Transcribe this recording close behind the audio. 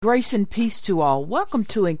Grace and peace to all. Welcome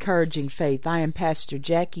to Encouraging Faith. I am Pastor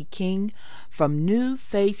Jacqui King from New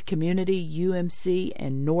Faith Community UMC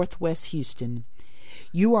in Northwest Houston.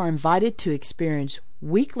 You are invited to experience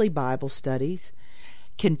weekly Bible studies,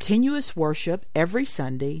 continuous worship every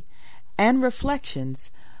Sunday, and reflections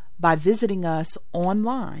by visiting us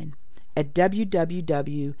online at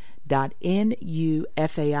www.nufaith.org.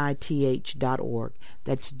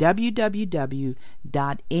 That's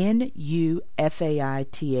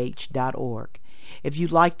www.nufaith.org. If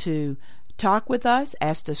you'd like to talk with us,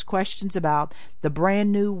 ask us questions about the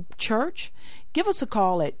brand new church, give us a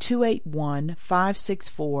call at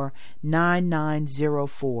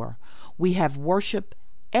 281-564-9904. We have worship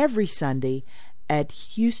every Sunday at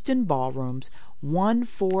Houston Ballrooms,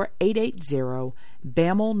 14880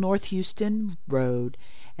 Bammel North Houston Road,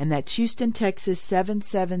 and that's Houston, Texas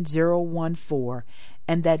 77014,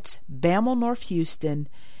 and that's Bammel North Houston,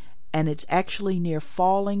 and it's actually near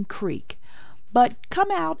Falling Creek. But come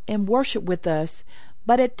out and worship with us.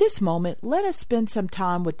 But at this moment, let us spend some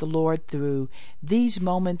time with the Lord through these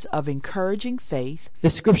moments of encouraging faith. The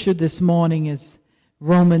scripture this morning is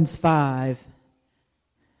Romans 5,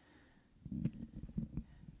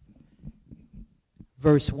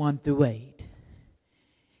 verse 1 through 8.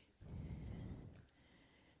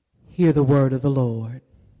 Hear the word of the Lord.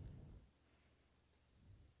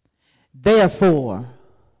 Therefore,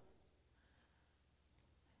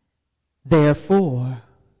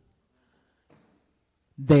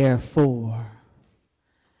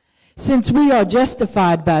 since we are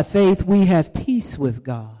justified by faith, we have peace with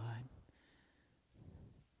God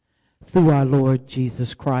through our Lord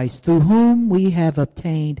Jesus Christ, through whom we have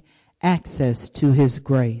obtained access to his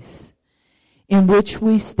grace, in which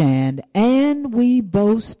we stand, and we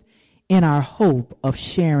boast in our hope of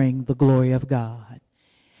sharing the glory of God.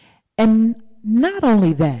 And not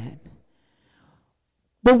only that,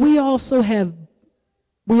 but we also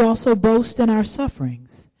boast in our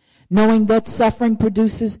sufferings, knowing that suffering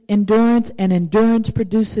produces endurance, and endurance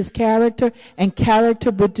produces character, and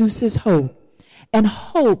character produces hope. And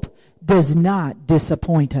hope does not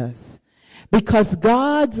disappoint us, because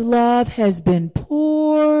God's love has been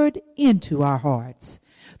poured into our hearts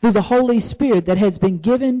through the Holy Spirit that has been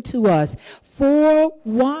given to us. For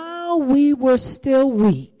while we were still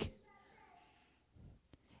weak,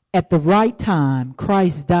 at the right time,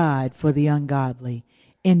 Christ died for the ungodly.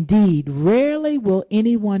 Indeed, rarely will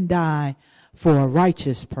anyone die for a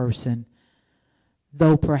righteous person,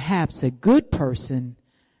 though perhaps a good person,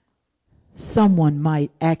 someone might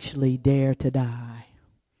actually dare to die.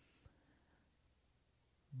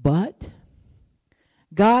 But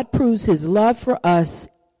God proves his love for us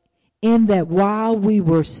in that while we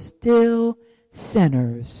were still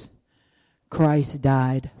sinners, Christ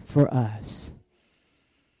died for us.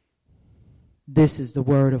 This is the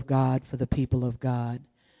word of God for the people of God.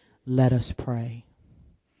 Let us pray.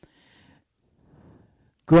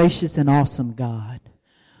 Gracious and awesome God,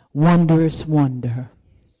 wondrous wonder,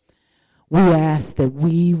 we ask that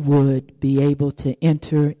we would be able to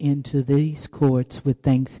enter into these courts with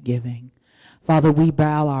thanksgiving. Father, we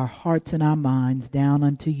bow our hearts and our minds down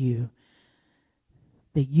unto you,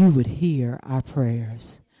 that you would hear our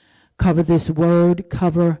prayers. Cover this word,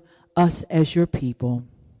 cover us as your people.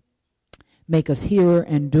 Make us hearer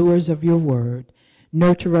and doers of your word.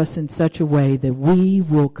 Nurture us in such a way that we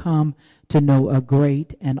will come to know a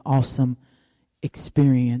great and awesome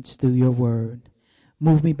experience through your word.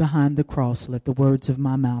 Move me behind the cross. Let the words of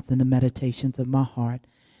my mouth and the meditations of my heart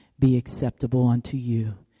be acceptable unto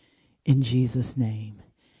you. In Jesus' name,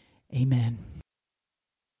 amen.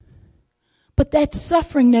 But that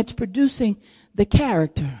suffering that's producing the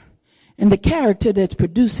character, and the character that's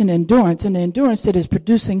producing endurance, and the endurance that is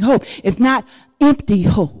producing hope, is not empty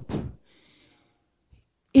hope.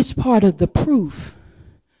 It's part of the proof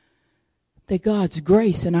that God's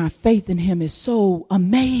grace and our faith in him is so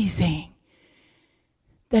amazing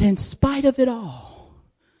that in spite of it all,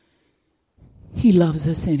 he loves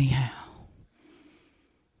us anyhow.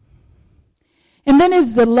 And then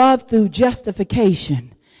it's the love through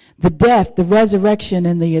justification, the death, the resurrection,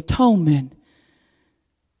 and the atonement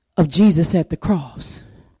of Jesus at the cross.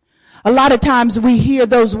 A lot of times we hear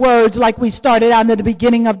those words like we started out in the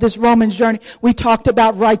beginning of this Romans journey. We talked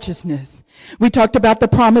about righteousness. We talked about the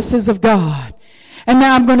promises of God. And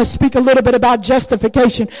now I'm going to speak a little bit about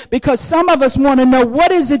justification, because some of us want to know, what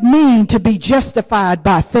does it mean to be justified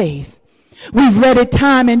by faith? We've read it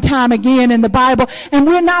time and time again in the Bible, and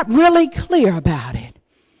we're not really clear about it.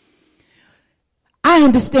 I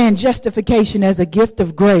understand justification as a gift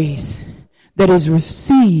of grace that is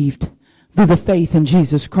received through the faith in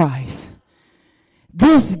Jesus Christ.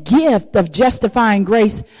 This gift of justifying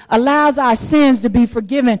grace allows our sins to be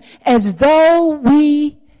forgiven as though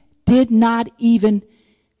we did not even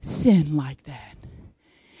sin like that.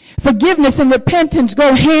 Forgiveness and repentance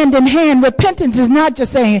go hand in hand. Repentance is not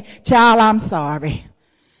just saying, child, I'm sorry.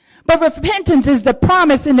 But repentance is the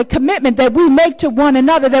promise and the commitment that we make to one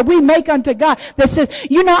another, that we make unto God, that says,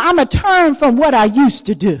 I'm going to turn from what I used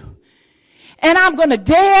to do. And I'm going to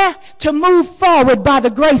dare to move forward by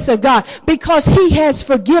the grace of God because he has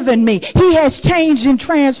forgiven me. He has changed and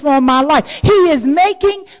transformed my life. He is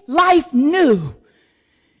making life new.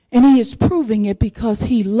 And he is proving it because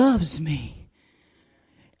he loves me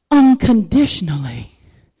unconditionally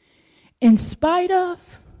in spite of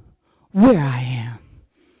where I am.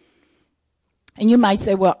 And you might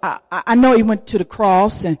say, well, I know he went to the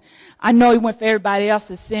cross and I know he went for everybody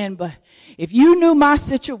else's sin, but if you knew my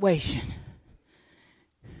situation,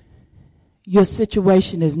 your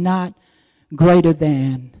situation is not greater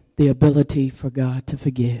than the ability for God to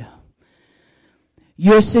forgive.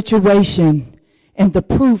 Your situation and the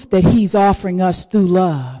proof that he's offering us through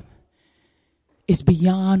love is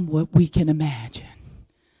beyond what we can imagine.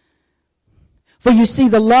 For you see,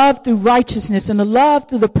 the love through righteousness and the love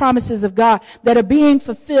through the promises of God that are being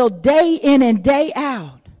fulfilled day in and day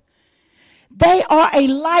out, they are a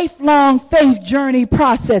lifelong faith journey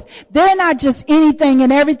process. They're not just anything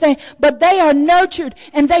and everything, but they are nurtured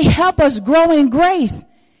and they help us grow in grace.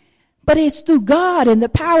 But it's through God and the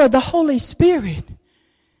power of the Holy Spirit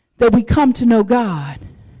that we come to know God,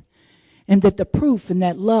 and that the proof and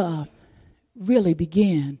that love really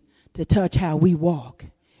begin to touch how we walk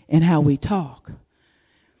and how we talk.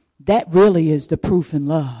 That really is the proof in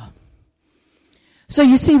love. So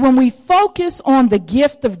you see, when we focus on the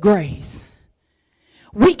gift of grace,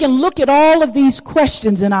 we can look at all of these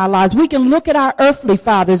questions in our lives. We can look at our earthly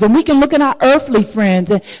fathers, and we can look at our earthly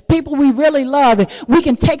friends and people we really love, and we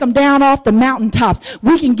can take them down off the mountaintops.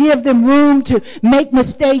 We can give them room to make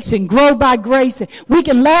mistakes and grow by grace. And we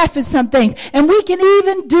can laugh at some things, and we can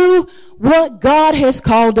even do what God has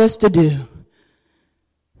called us to do,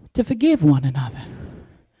 to forgive one another.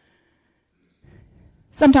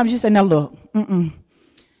 Sometimes you say, now look,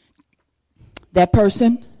 that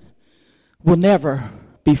person will never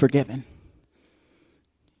be forgiven.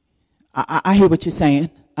 I hear what you're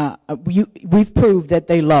saying. We've proved that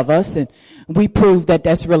they love us, and we proved that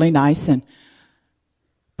that's really nice.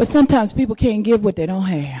 But sometimes people can't give what they don't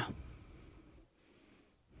have.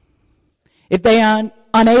 If they are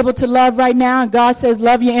unable to love right now, and God says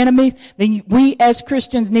love your enemies, then we as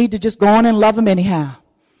Christians need to just go on and love them anyhow.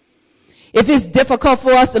 If it's difficult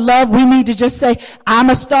for us to love, we need to just say, I'm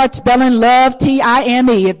going to start spelling love,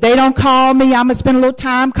 T-I-M-E. If they don't call me, I'm going to spend a little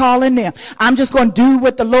time calling them. I'm just going to do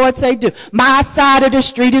what the Lord say do. My side of the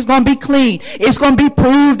street is going to be clean. It's going to be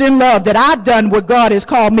proved in love that I've done what God has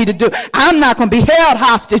called me to do. I'm not going to be held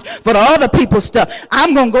hostage for the other people's stuff.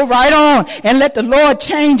 I'm going to go right on and let the Lord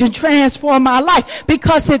change and transform my life.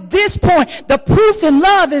 Because at this point, the proof in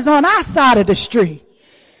love is on our side of the street.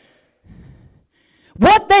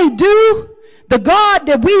 What they do, the God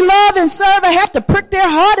that we love and serve, I have to prick their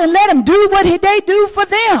heart and let them do what they do for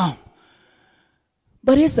them.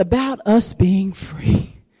 But it's about us being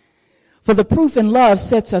free. For the proof in love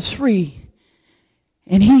sets us free.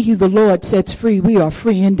 And he who the Lord sets free, we are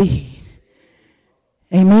free indeed.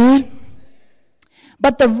 Amen.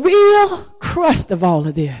 But the real crust of all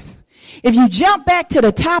of this, if you jump back to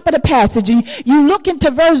the top of the passage and you look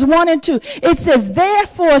into verse 1 and 2, it says,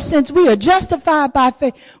 therefore, since we are justified by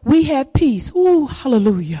faith, we have peace. Ooh,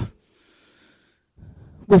 hallelujah.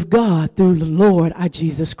 With God through the Lord our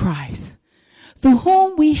Jesus Christ, through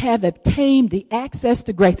whom we have obtained the access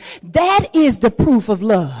to grace. That is the proof of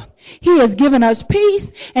love. He has given us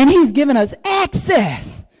peace, and he's given us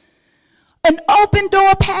access, an open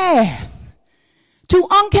door path to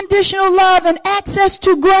unconditional love and access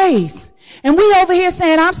to grace. And we over here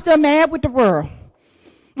saying, I'm still mad with the world.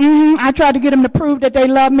 I tried to get them to prove that they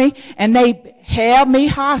love me, and they held me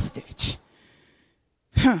hostage.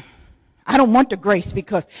 I don't want the grace,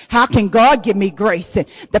 because how can God give me grace? And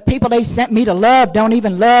the people they sent me to love don't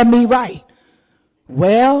even love me right.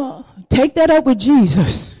 Well, take that up with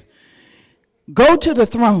Jesus. Go to the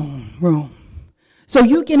throne room, so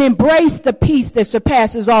you can embrace the peace that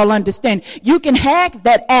surpasses all understanding. You can have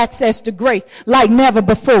that access to grace like never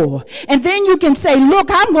before. And then you can say, look,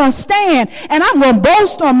 I'm going to stand and I'm going to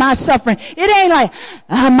boast on my suffering. It ain't like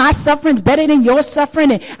my suffering's better than your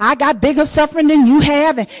suffering, and I got bigger suffering than you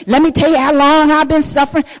have. And let me tell you how long I've been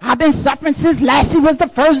suffering. I've been suffering since Lassie was the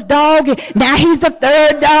first dog, and now he's the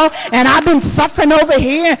third dog. And I've been suffering over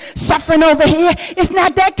here, suffering over here. It's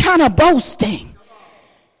not that kind of boasting.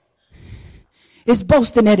 It's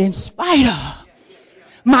boasting that in spite of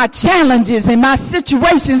my challenges and my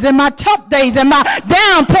situations and my tough days and my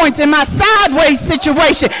down points and my sideways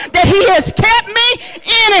situation, that he has kept me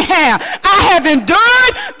anyhow. I have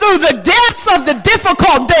endured through the depths of the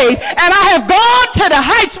difficult days, and I have gone to the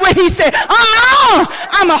heights where he said,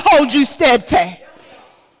 I'm going to hold you steadfast.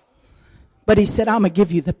 But he said, I'm going to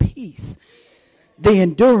give you the peace, the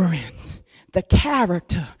endurance, the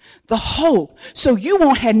character, the hope, so you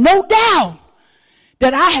won't have no doubt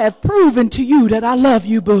that I have proven to you that I love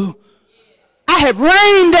you, boo. I have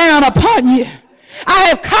rained down upon you. I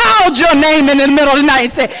have called your name in the middle of the night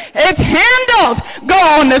and said, it's handled. Go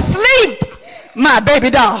on to sleep, my baby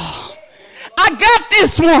doll. I got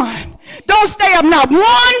this one. Don't stay up not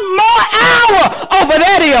one more hour over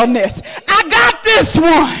that illness. I got this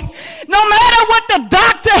one. No matter what the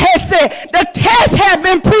doctor has said, the tests have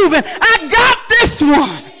been proven. I got this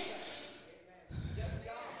one.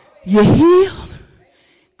 You healed?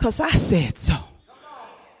 Because I said so.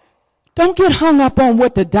 Don't get hung up on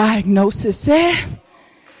what the diagnosis said,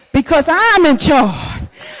 because I'm in charge.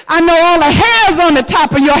 I know all the hairs on the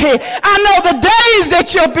top of your head. I know the days that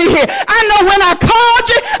you'll be here. I know when I called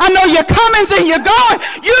you. I know your comings and your going.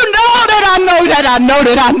 You know that I know that I know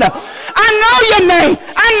that I know. I know your name.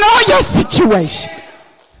 I know your situation.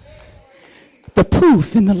 The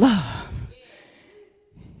proof in the love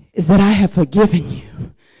is that I have forgiven you.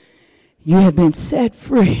 You have been set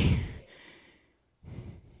free,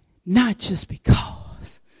 not just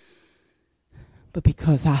because, but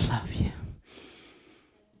because I love you.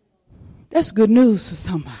 That's good news for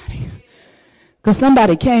somebody. Because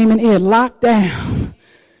somebody came in here locked down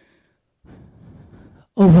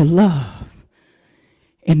over love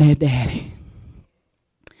in their daddy.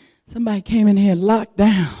 Somebody came in here locked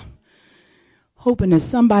down, hoping that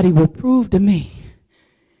somebody would prove to me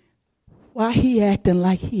why he acting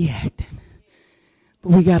like he acting.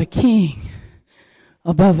 But we got a king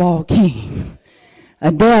above all kings,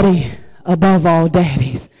 a daddy above all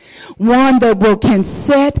daddies, one that can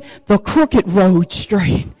set the crooked road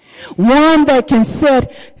straight, one that can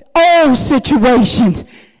set old situations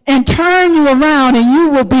and turn you around, and you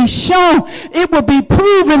will be shown, it will be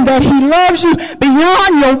proven that he loves you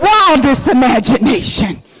beyond your wildest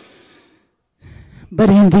imagination. But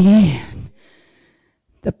in the end,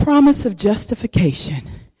 the promise of justification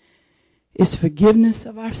is forgiveness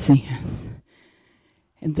of our sins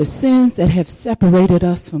and the sins that have separated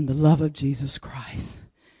us from the love of Jesus Christ.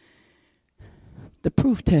 The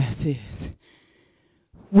proof test is,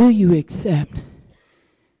 will you accept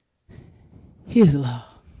his love?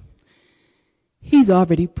 He's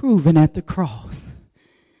already proven at the cross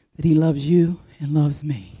that he loves you and loves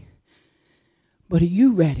me. But are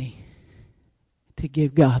you ready to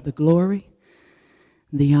give God the glory,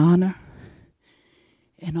 the honor,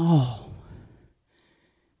 and all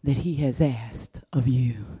that he has asked of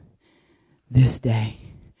you this day?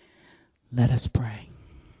 Let us pray.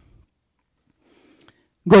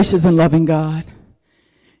 Gracious and loving God,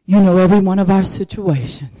 you know every one of our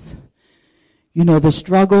situations. You know the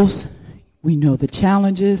struggles. We know the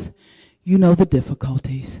challenges. You know the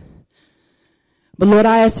difficulties. But Lord,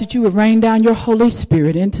 I ask that you would rain down your Holy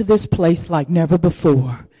Spirit into this place like never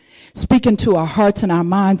before. Speak into our hearts and our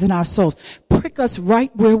minds and our souls. Prick us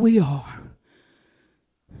right where we are.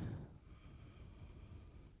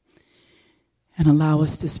 And allow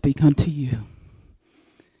us to speak unto you.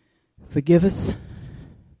 Forgive us,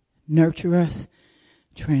 nurture us,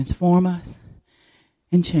 transform us,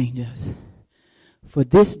 and change us for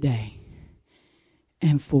this day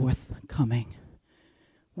and forthcoming.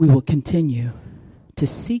 We will continue to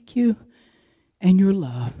seek you and your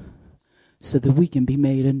love so that we can be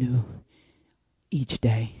made anew each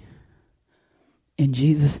day. In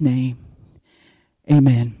Jesus' name,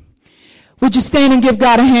 amen. Would you stand and give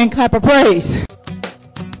God a hand clap of praise?